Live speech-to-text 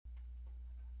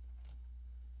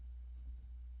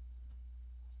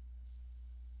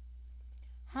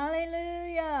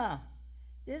Hallelujah!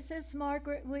 This is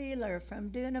Margaret Wheeler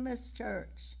from Dunamis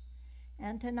Church,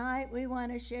 and tonight we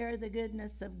want to share the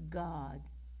goodness of God.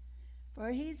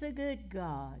 For He's a good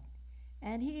God,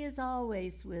 and He is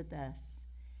always with us,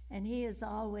 and He is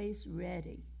always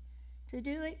ready to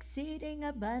do exceeding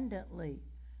abundantly,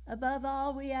 above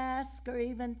all we ask or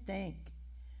even think.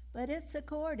 But it's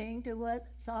according to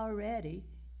what's already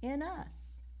in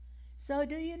us. So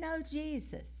do you know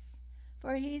Jesus?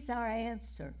 For He's our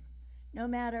answer, no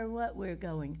matter what we're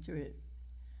going through.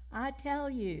 I tell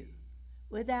you,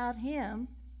 without Him,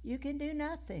 you can do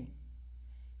nothing.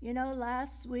 You know,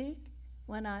 last week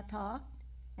when I talked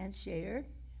and shared,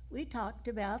 we talked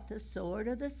about the sword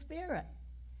of the Spirit,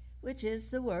 which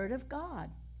is the Word of God,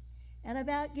 and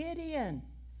about Gideon,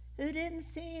 who didn't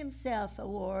see himself a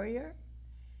warrior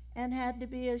and had to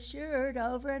be assured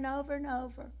over and over and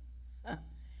over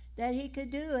that he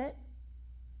could do it,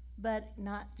 but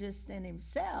not just in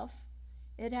himself.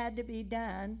 It had to be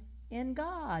done in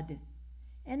God.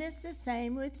 And it's the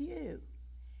same with you.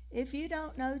 If you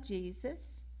don't know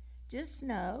Jesus, just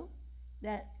know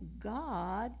that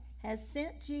God has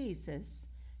sent Jesus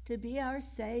to be our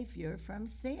Savior from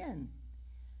sin.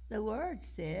 The Word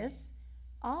says,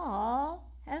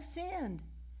 all have sinned.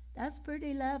 That's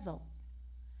pretty level,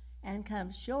 and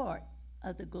come short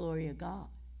of the glory of God.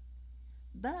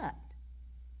 But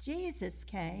Jesus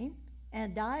came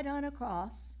and died on a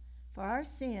cross for our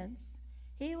sins.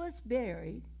 He was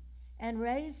buried and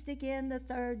raised again the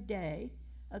third day,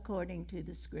 according to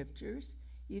the Scriptures.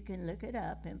 You can look it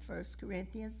up in 1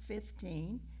 Corinthians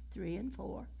 15, 3 and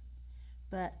 4.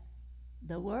 But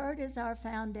the Word is our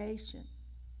foundation.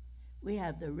 We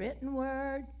have the written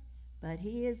Word, but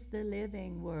He is the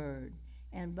living Word,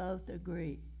 and both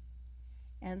agree.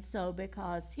 And so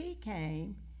because He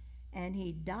came and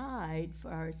He died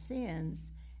for our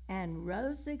sins and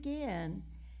rose again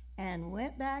and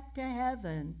went back to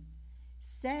heaven,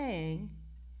 saying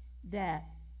that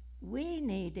we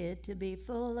needed to be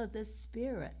full of the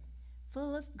Spirit,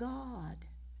 full of God.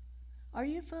 Are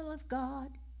you full of God?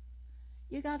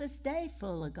 You got to stay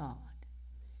full of God.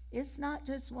 It's not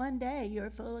just one day you're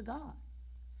full of God.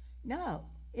 No,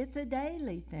 it's a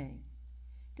daily thing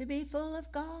to be full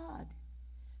of God,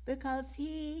 because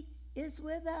He is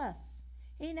with us.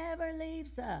 He never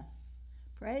leaves us.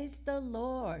 Praise the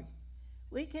Lord.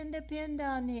 We can depend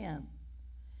on Him.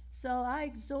 So I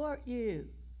exhort you,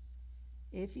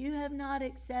 if you have not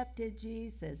accepted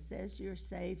Jesus as your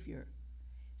Savior,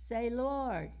 say,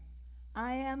 Lord,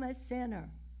 I am a sinner,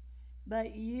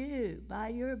 but you, by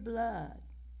your blood,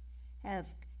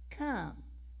 have come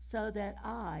so that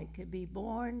I could be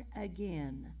born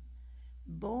again,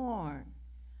 born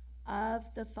of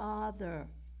the Father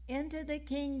into the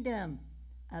kingdom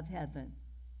of heaven.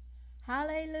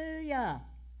 Hallelujah.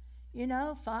 You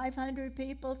know, 500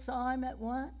 people saw Him at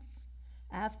once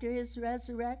after His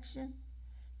resurrection.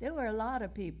 There were a lot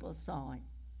of people saw Him.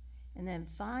 And then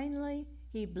finally,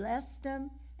 He blessed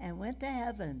them and went to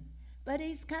heaven. But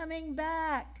He's coming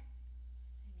back.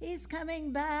 He's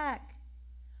coming back.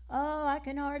 Oh, I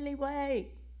can hardly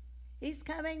wait. He's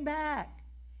coming back.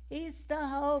 He's the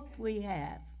hope we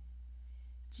have.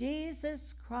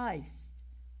 Jesus Christ,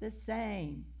 the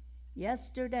same,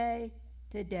 yesterday,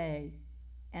 today,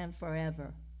 and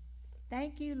forever.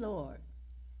 Thank you, Lord,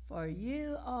 for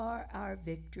you are our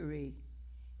victory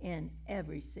in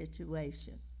every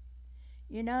situation.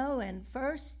 You know, in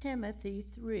 1 Timothy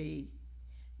 3,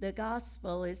 the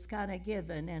gospel is kind of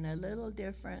given in a little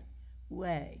different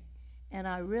way, and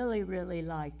I really, really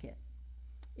like it.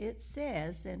 It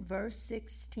says in verse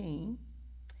 16,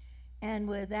 and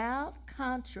without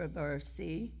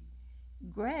controversy,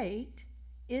 great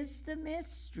is the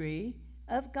mystery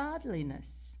of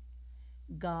godliness.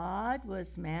 God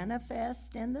was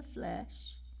manifest in the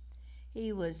flesh.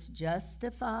 He was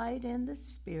justified in the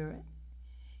Spirit.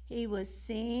 He was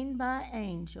seen by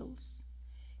angels.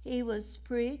 He was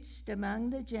preached among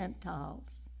the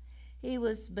Gentiles. He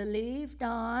was believed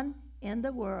on in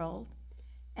the world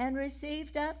and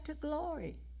received up to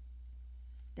glory.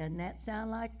 Doesn't that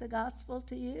sound like the gospel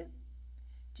to you?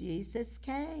 Jesus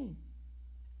came.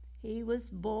 He was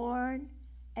born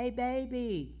a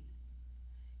baby.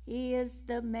 He is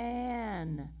the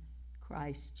man,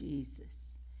 Christ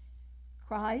Jesus.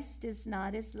 Christ is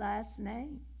not His last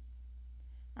name.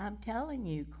 I'm telling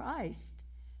you, Christ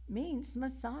means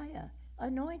Messiah,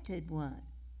 anointed one.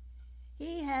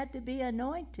 He had to be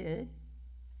anointed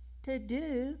to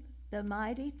do the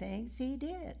mighty things He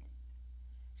did.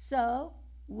 So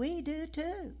we do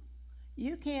too.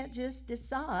 You can't just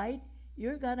decide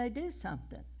you're going to do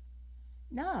something.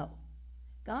 No,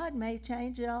 God may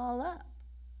change it all up.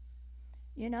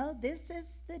 You know, this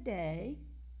is the day,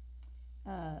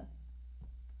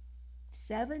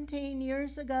 17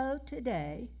 years ago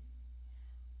today,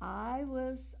 I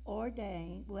was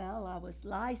ordained, well, I was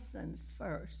licensed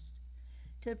first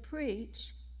to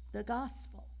preach the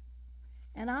gospel.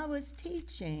 And I was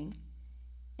teaching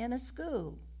in a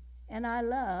school, and I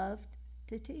loved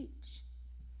to teach.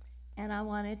 And I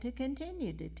wanted to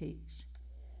continue to teach.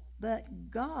 But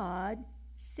God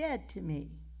said to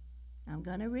me, I'm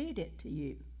going to read it to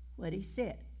you, what he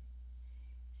said.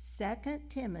 2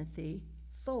 Timothy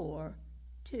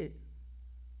 4:2.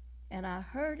 And I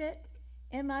heard it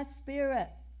in my spirit.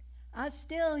 I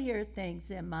still hear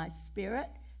things in my spirit,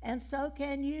 and so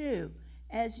can you.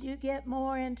 As you get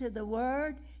more into the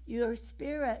Word, your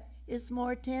spirit is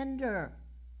more tender,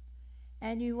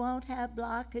 and you won't have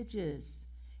blockages.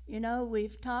 You know,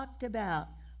 we've talked about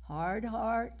hard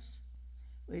hearts.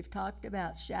 We've talked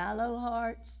about shallow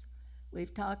hearts.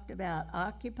 We've talked about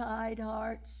occupied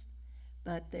hearts.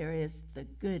 But there is the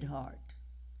good heart.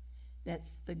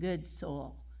 That's the good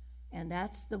soil. And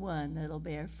that's the one that'll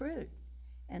bear fruit.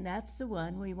 And that's the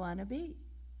one we want to be.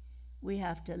 We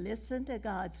have to listen to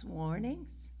God's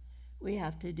warnings. We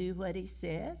have to do what he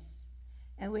says.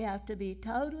 And we have to be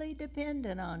totally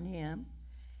dependent on him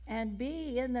and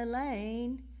be in the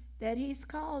lane that he's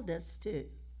called us to.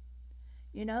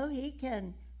 You know, he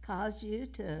can cause you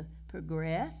to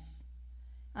progress.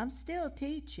 I'm still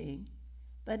teaching,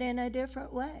 but in a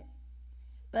different way.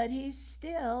 But he's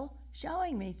still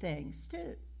showing me things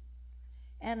too.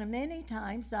 And many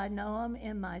times I know them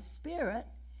in my spirit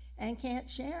and can't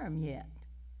share them yet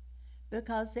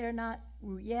because they're not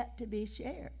yet to be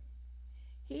shared.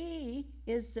 He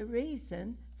is the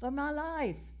reason for my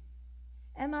life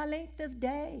and my length of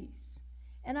days.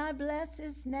 And I bless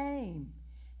his name,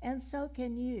 and so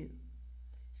can you.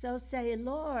 So say,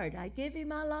 Lord, I give you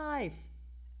my life.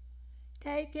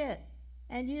 Take it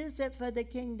and use it for the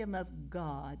kingdom of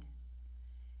God.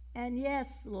 And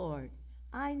yes, Lord,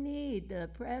 I need the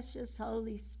precious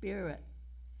Holy Spirit.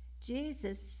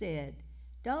 Jesus said,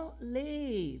 don't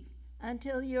leave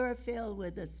until you're filled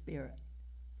with the Spirit.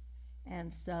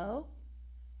 And so,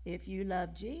 if you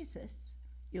love Jesus,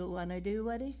 you'll want to do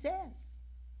what he says.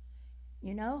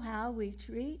 You know, how we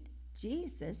treat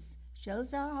Jesus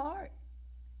shows our heart.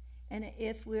 And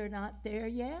if we're not there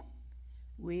yet,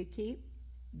 we keep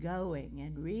going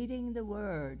and reading the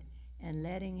Word and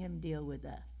letting him deal with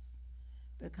us,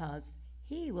 because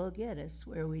he will get us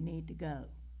where we need to go.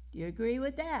 Do you agree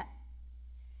with that?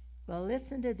 Well,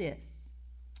 listen to this.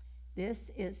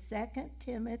 This is 2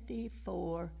 Timothy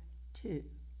 4:2.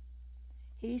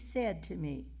 He said to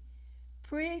me,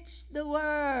 preach the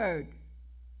word.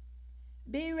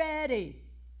 Be ready,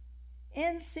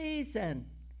 in season,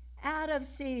 out of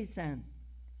season.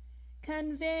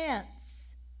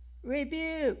 Convince,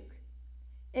 rebuke,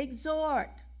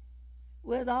 exhort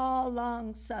with all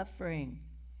long suffering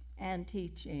and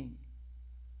teaching.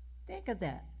 Think of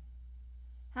that.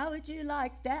 How would you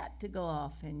like that to go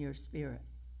off in your spirit?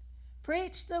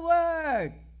 Preach the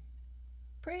word.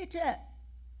 Preach it.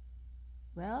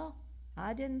 Well,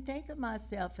 I didn't think of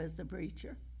myself as a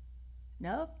preacher.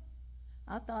 Nope.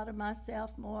 I thought of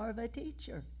myself more of a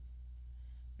teacher.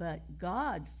 But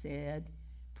God said,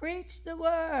 preach the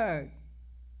word.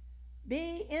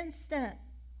 Be instant.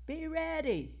 Be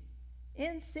ready.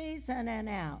 In season and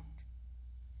out.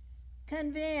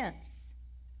 Convince,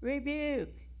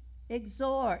 rebuke,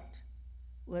 exhort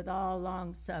with all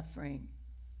long suffering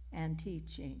and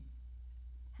teaching.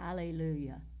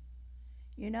 Hallelujah.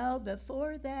 You know,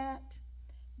 before that,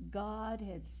 God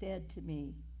had said to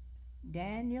me,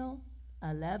 Daniel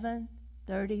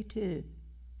 11:32.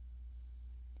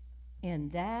 In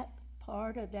that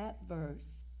part of that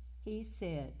verse, he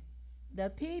said, the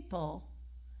people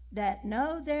that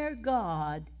know their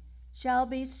God shall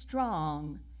be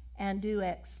strong and do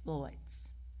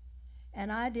exploits.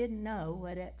 And I didn't know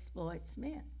what exploits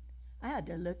meant. I had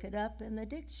to look it up in the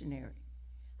dictionary.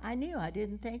 I knew I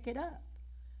didn't think it up.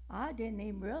 I didn't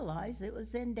even realize it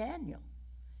was in Daniel.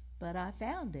 But I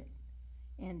found it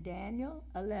in Daniel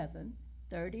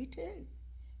 11:32.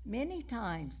 Many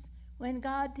times when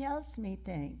God tells me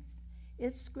things,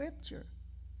 it's scripture,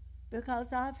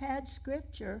 because I've had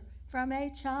scripture from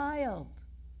a child.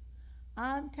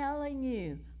 I'm telling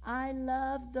you, I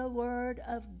love the Word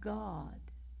of God.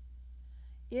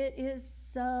 It is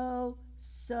so,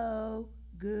 so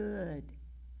good.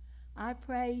 I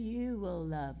pray you will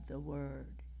love the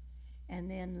Word and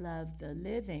then love the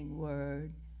living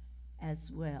Word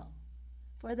as well.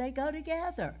 For they go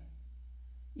together.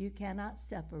 You cannot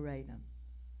separate them.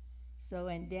 So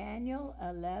in Daniel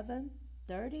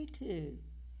 11:32,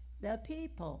 the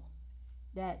people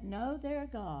that know their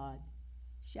God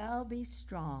shall be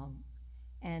strong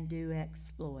and do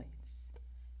exploits.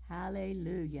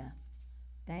 Hallelujah.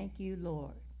 Thank you,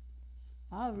 Lord.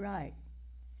 All right.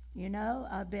 You know,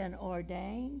 I've been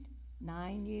ordained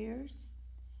 9 years,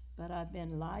 but I've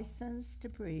been licensed to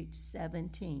preach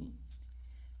 17.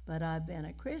 But I've been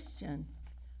a Christian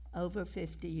over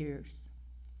 50 years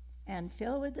and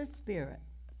filled with the Spirit.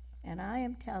 And I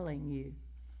am telling you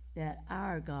that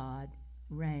our God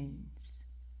reigns.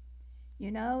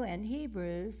 You know, in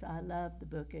Hebrews, I love the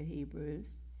book of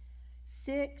Hebrews,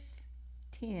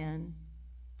 6:10,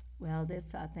 well,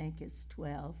 this I think is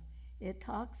 12, it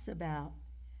talks about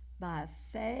by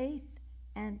faith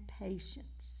and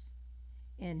patience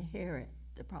inherit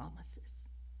the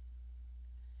promises.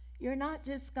 You're not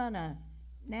just going to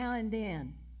now and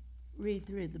then read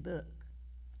through the book.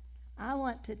 I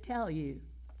want to tell you,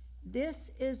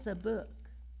 this is a book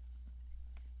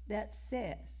that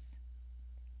says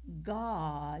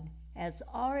God has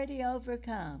already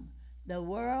overcome the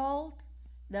world,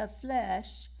 the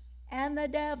flesh, and the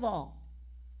devil,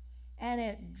 and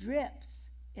it drips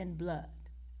in blood.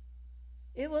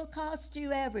 It will cost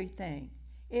you everything.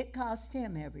 It cost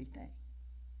him everything.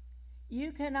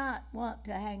 You cannot want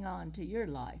to hang on to your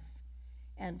life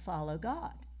and follow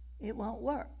God. It won't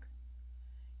work.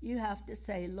 You have to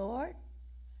say, Lord,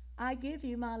 I give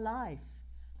you my life.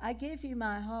 I give you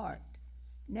my heart.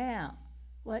 Now,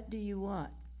 what do you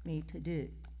want me to do?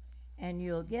 And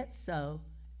you'll get so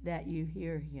that you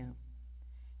hear him.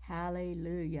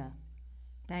 Hallelujah.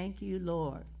 Thank you,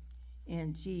 Lord,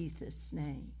 in Jesus'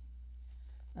 name.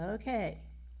 Okay,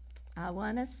 I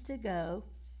want us to go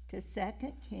to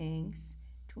 2 Kings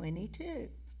 22.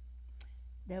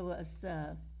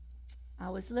 I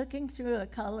was looking through a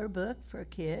color book for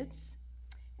kids,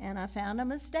 and I found a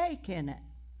mistake in it.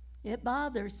 It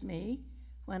bothers me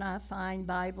when I find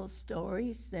Bible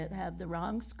stories that have the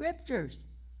wrong scriptures.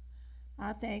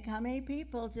 I think, how many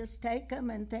people just take them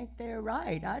and think they're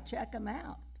right? I check them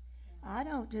out. I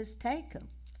don't just take them.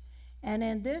 And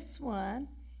in this one,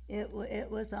 it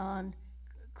was on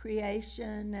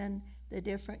creation and the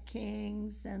different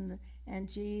kings and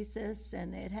Jesus,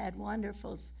 and it had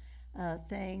wonderful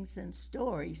things and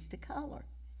stories to color.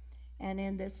 And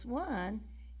in this one,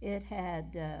 it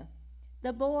had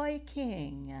the boy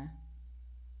king,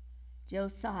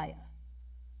 Josiah.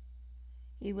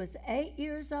 He was 8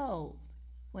 years old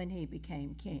when he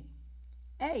became king.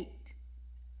 8.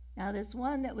 Now, there's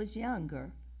one that was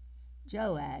younger,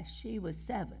 Joash, he was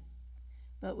 7.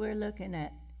 But we're looking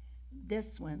at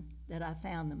this one that I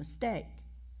found the mistake.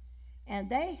 And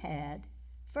they had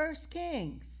 1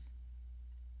 Kings.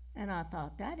 And I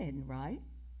thought, that isn't right.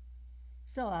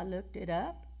 So I looked it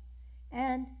up.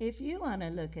 And if you want to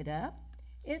look it up,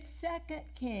 it's 2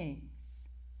 Kings.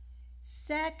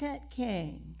 2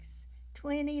 Kings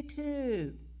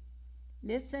 22.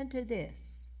 Listen to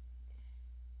this.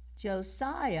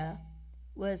 Josiah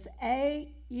was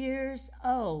 8 years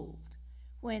old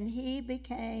when he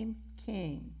became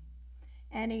king,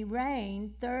 and he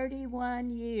reigned 31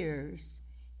 years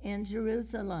in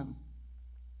Jerusalem.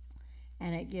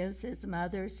 And it gives his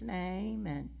mother's name,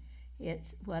 and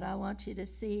it's what I want you to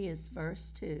see is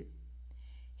verse 2.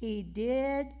 He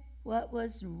did what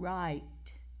was right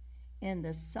in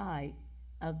the sight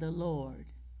of the Lord,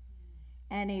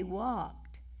 and he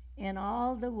walked in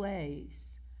all the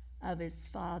ways of his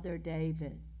father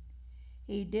David.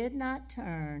 He did not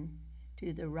turn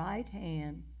to the right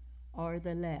hand or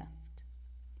the left.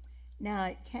 Now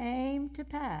it came to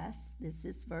pass, this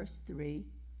is verse 3,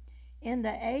 in the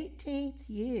 18th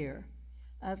year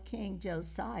of King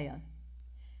Josiah,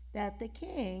 that the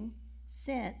king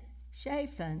sent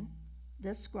Shaphan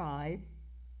the scribe,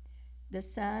 the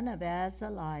son of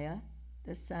Azaliah,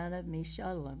 the son of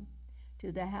Meshullam,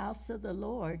 to the house of the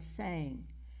Lord, saying,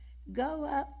 Go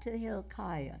up to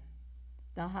Hilkiah,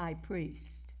 the high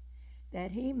priest,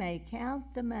 that he may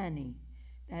count the money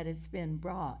that has been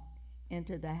brought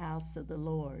into the house of the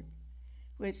Lord,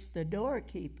 which the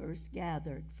doorkeepers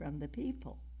gathered from the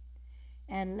people,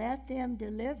 and let them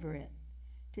deliver it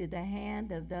to the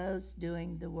hand of those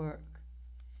doing the work.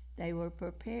 They were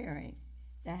preparing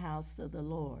the house of the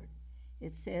Lord.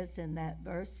 It says in that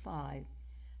verse 5,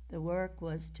 the work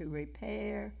was to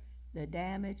repair the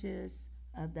damages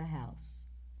of the house.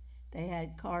 They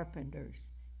had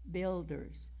carpenters,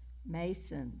 builders,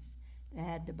 masons. They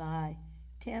had to buy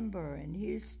timber and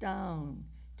hew stone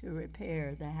to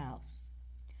repair the house.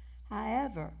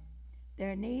 However,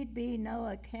 there need be no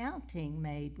accounting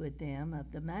made with them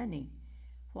of the money.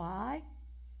 Why?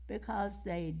 Because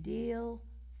they deal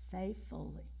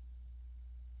faithfully.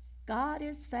 God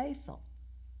is faithful.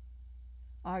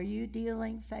 Are you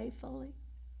dealing faithfully?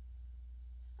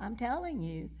 I'm telling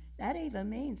you, that even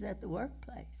means at the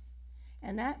workplace.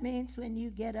 And that means when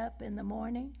you get up in the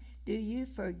morning, do you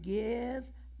forgive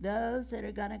those that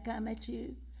are going to come at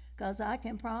you? Because I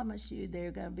can promise you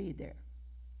they're going to be there.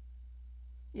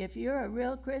 If you're a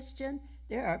real Christian,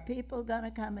 there are people going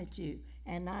to come at you,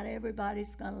 and not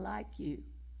everybody's going to like you.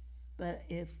 But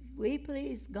if we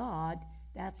please God,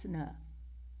 that's enough.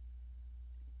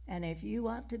 And if you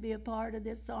want to be a part of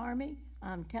this army,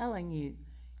 I'm telling you,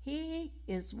 He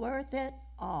is worth it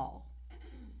all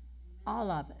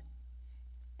of it.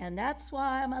 And that's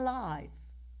why I'm alive.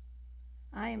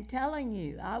 I am telling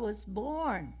you, I was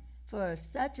born for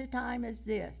such a time as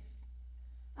this.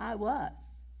 I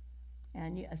was.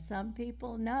 And some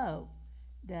people know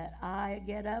that I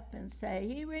get up and say,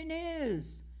 He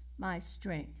renews my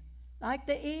strength, like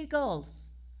the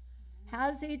eagles.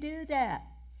 How does He do that?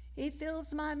 He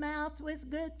fills my mouth with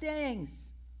good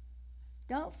things.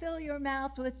 Don't fill your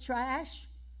mouth with trash.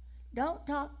 Don't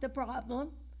talk the problem.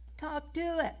 Talk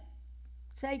to it.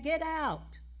 Say, get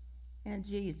out in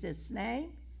Jesus'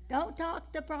 name. Don't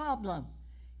talk the problem.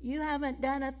 You haven't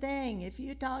done a thing. If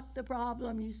you talk the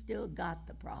problem, you still got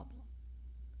the problem.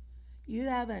 You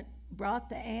haven't brought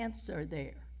the answer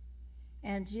there.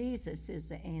 And Jesus is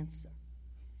the answer.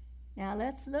 Now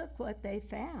let's look what they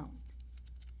found.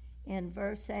 In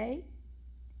verse 8,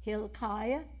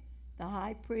 Hilkiah, the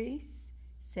high priest,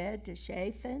 said to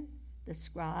Shaphan, the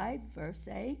scribe, verse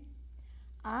 8,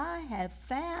 I have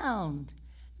found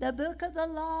the book of the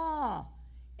law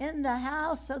in the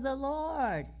house of the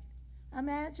Lord.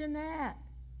 Imagine that.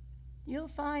 You'll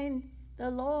find the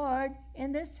Lord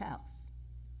in this house,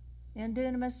 in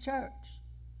Dunamis Church.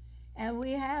 And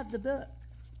we have the book.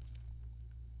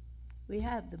 We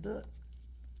have the book.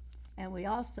 And we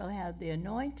also have the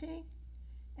anointing,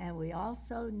 and we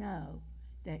also know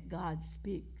that God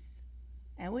speaks.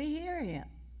 And we hear Him,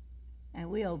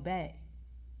 and we obey,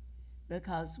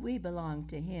 because we belong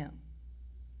to Him.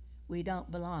 We don't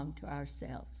belong to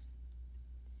ourselves.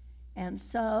 And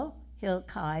so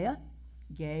Hilkiah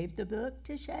gave the book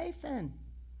to Shaphan,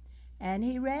 and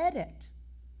he read it.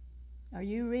 Are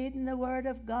you reading the Word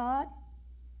of God?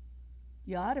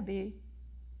 You ought to be,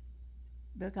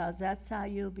 because that's how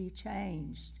you'll be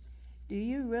changed. Do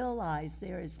you realize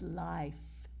there is life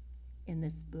in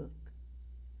this book?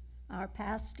 Our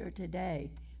pastor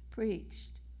today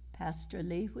preached, Pastor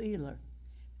Lee Wheeler,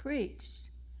 preached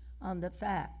on the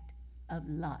fact of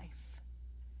life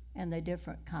and the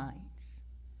different kinds.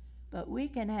 But we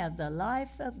can have the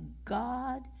life of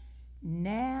God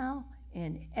now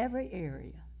in every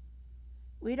area.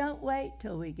 We don't wait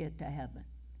till we get to heaven.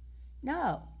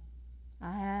 No.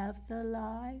 I have the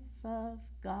life of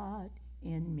God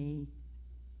in me.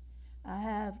 I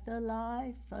have the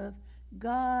life of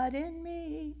God in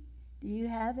me. Do you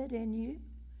have it in you?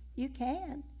 You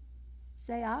can.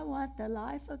 Say, I want the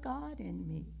life of God in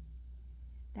me.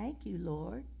 Thank you,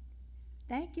 Lord.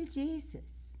 Thank you,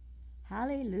 Jesus.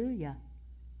 Hallelujah.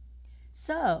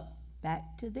 So,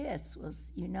 back to this. Well,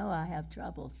 you know I have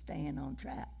trouble staying on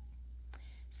track.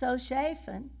 So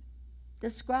Shaphan, the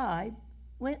scribe,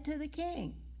 went to the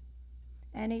king.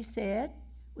 And he said,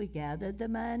 we gathered the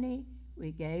money,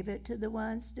 we gave it to the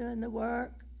ones doing the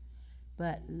work,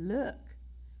 but look,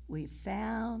 we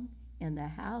found in the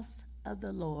house of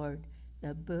the Lord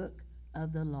the book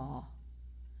of the law.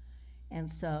 And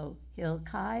so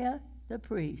Hilkiah the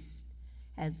priest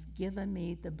has given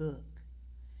me the book.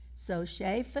 So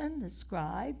Shaphan the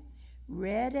scribe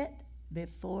read it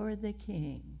before the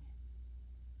king.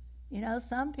 You know,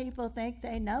 some people think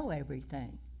they know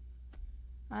everything.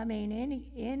 I mean,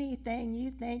 anything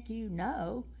you think you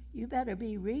know, you better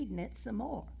be reading it some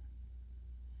more,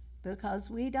 because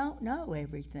we don't know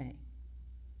everything.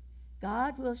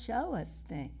 God will show us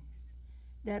things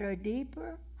that are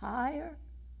deeper, higher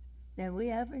than we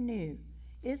ever knew.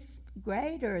 It's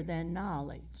greater than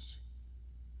knowledge.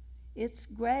 It's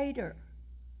greater.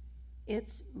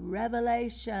 It's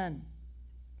revelation.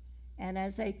 And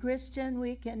as a Christian,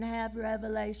 we can have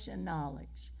revelation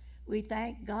knowledge. We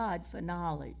thank God for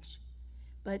knowledge.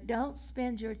 But don't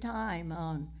spend your time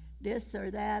on this or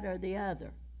that or the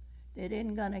other that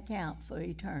isn't going to count for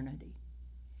eternity.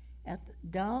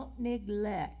 Don't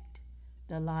neglect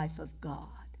the life of God.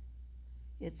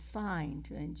 It's fine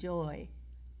to enjoy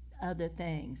other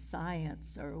things,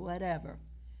 science or whatever.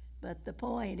 But the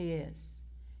point is,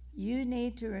 you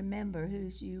need to remember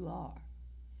whose you are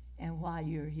and why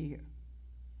you're here.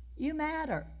 You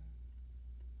matter.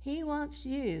 He wants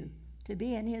you to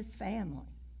be in His family,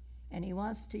 and He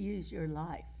wants to use your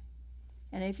life.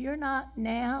 And if you're not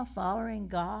now following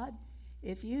God,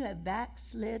 if you have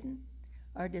backslidden,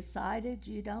 or decided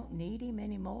you don't need him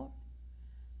anymore,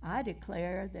 I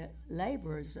declare that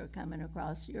laborers are coming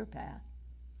across your path.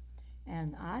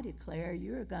 And I declare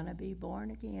you're going to be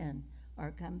born again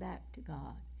or come back to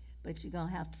God. But you're going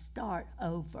to have to start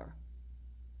over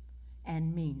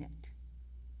and mean it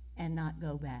and not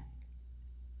go back.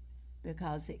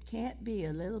 Because it can't be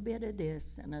a little bit of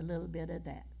this and a little bit of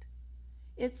that.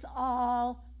 It's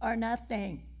all or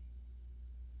nothing.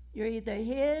 You're either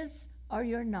his or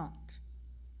you're not.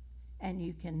 And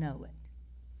you can know it.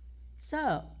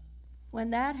 So,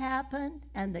 when that happened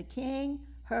and the king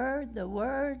heard the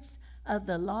words of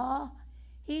the law,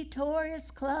 he tore his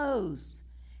clothes.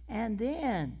 And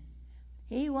then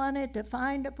he wanted to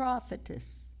find a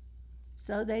prophetess.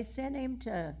 So they sent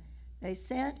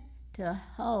to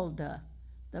Huldah,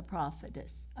 the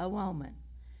prophetess, a woman,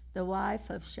 the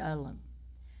wife of Shallum.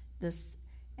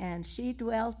 And she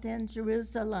dwelt in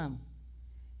Jerusalem.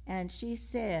 And she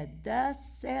said,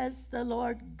 "Thus says the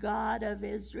Lord God of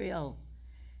Israel,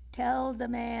 tell the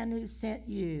man who sent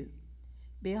you,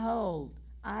 behold,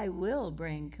 I will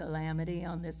bring calamity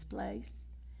on this place,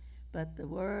 but the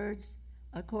words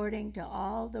according to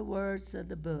all the words of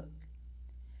the book,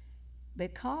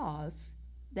 because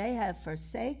they have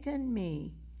forsaken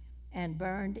me and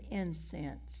burned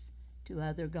incense to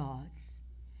other gods,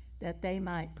 that they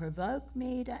might provoke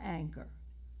me to anger."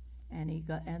 And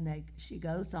she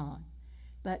goes on.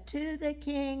 "But to the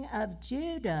king of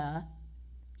Judah,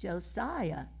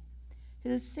 Josiah,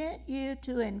 who sent you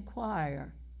to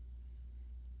inquire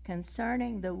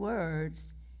concerning the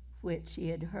words which he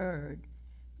had heard,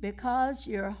 because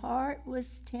your heart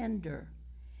was tender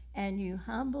and you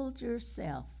humbled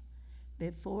yourself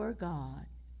before God."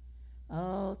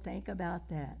 Oh, think about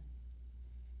that.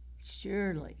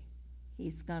 Surely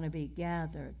he's going to be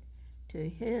gathered to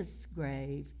his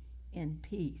grave in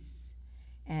peace,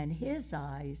 and his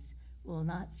eyes will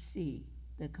not see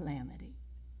the calamity.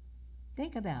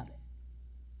 Think about it.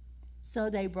 So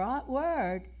they brought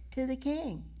word to the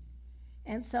king.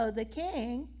 And so the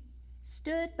king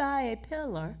stood by a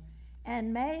pillar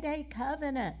and made a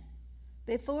covenant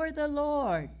before the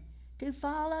Lord to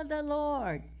follow the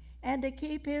Lord and to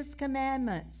keep his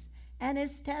commandments and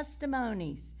his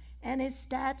testimonies and his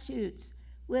statutes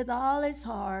with all his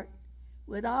heart,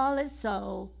 with all his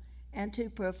soul, and to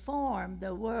perform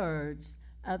the words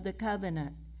of the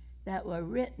covenant that were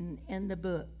written in the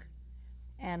book.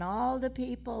 And all the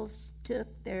peoples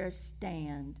took their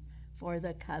stand for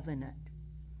the covenant.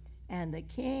 And the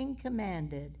king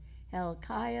commanded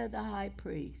Hilkiah the high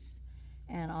priest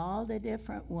and all the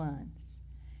different ones.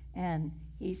 And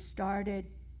he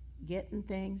started getting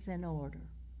things in order.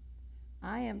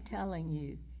 I am telling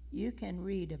you, you can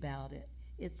read about it.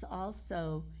 It's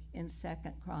also in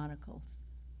 2 Chronicles.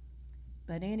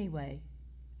 But anyway,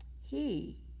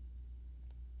 Jesus,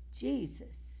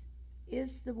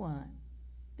 is the one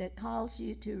that calls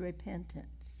you to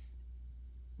repentance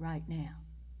right now.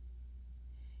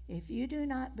 If you do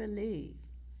not believe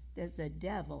there's a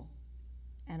devil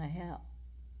and a hell,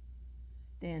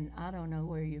 then I don't know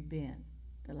where you've been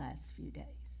the last few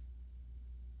days.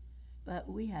 But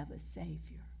we have a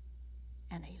Savior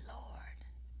and a Lord,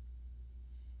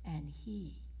 and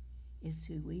he is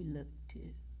who we look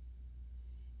to.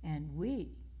 And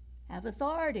we have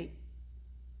authority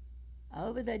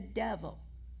over the devil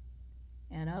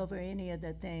and over any of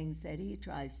the things that he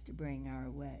tries to bring our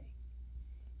way.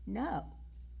 No,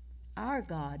 our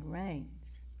God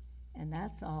reigns, and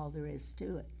that's all there is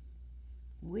to it.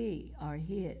 We are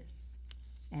his,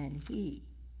 and he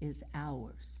is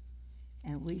ours.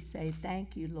 And we say,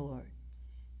 thank you, Lord,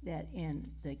 that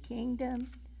in the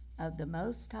kingdom of the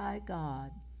Most High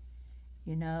God,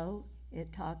 you know,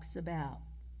 it talks about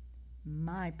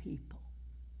my people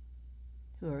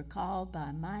who are called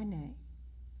by my name,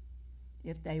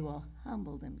 if they will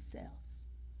humble themselves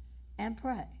and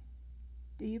pray.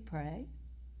 Do you pray?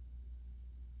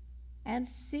 And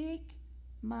seek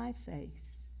my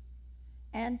face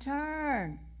and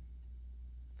turn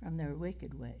from their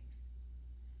wicked ways.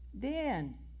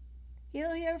 Then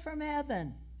he'll hear from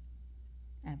heaven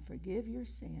and forgive your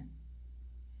sin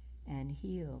and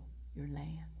heal your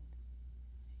land.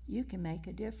 You can make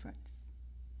a difference,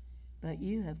 but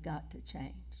you have got to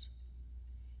change.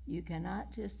 You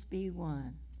cannot just be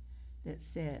one that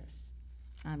says,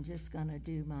 I'm just going to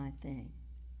do my thing.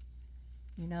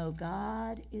 You know,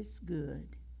 God is good,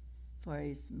 for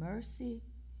his mercy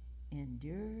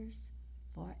endures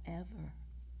forever.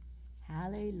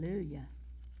 Hallelujah.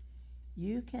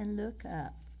 You can look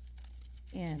up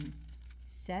in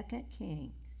 2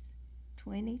 Kings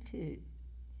 22,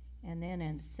 and then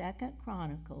in 2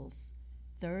 Chronicles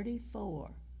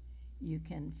 34. you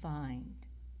can find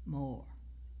more.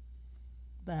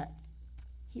 But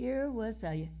here was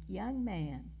a young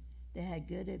man that had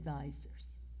good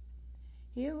advisors.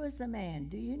 Here was a man.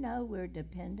 Do you know we're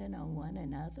dependent on one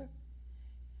another?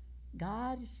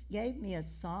 God gave me a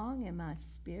song in my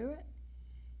spirit,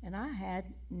 and I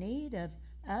had need of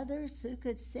others who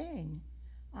could sing.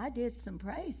 I did some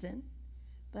praising,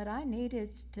 but I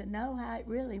needed to know how it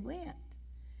really went.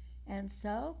 And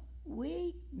so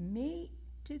we meet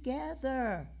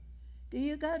together. Do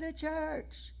you go to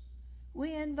church?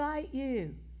 We invite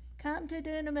you. Come to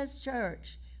Dunamis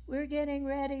Church. We're getting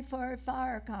ready for a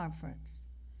fire conference.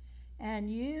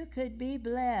 And you could be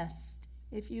blessed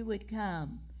if you would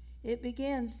come. It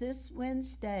begins this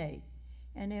Wednesday,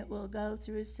 and it will go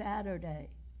through Saturday.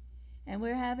 And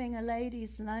we're having a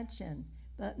ladies' luncheon,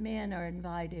 but men are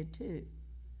invited too.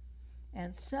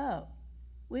 And so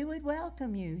we would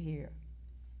welcome you here.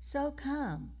 So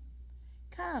come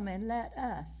and let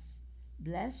us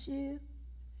bless you.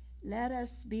 Let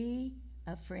us be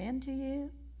a friend to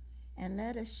you, and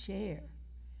let us share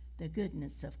the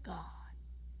goodness of God.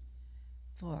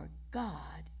 For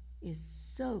God is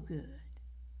so good,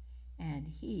 and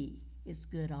He is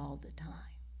good all the time.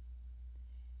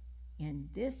 In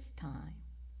this time,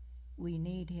 we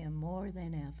need Him more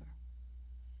than ever,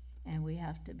 and we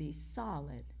have to be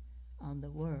solid on the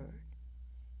Word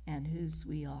and whose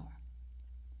we are.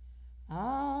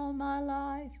 All my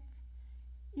life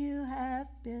you have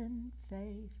been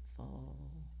faithful.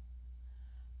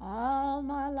 All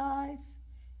my life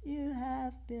you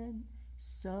have been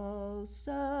so,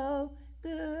 so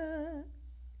good.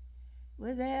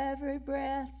 With every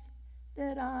breath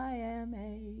that I am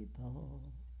able,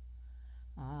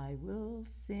 I will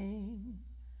sing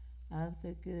of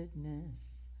the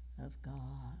goodness of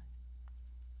God.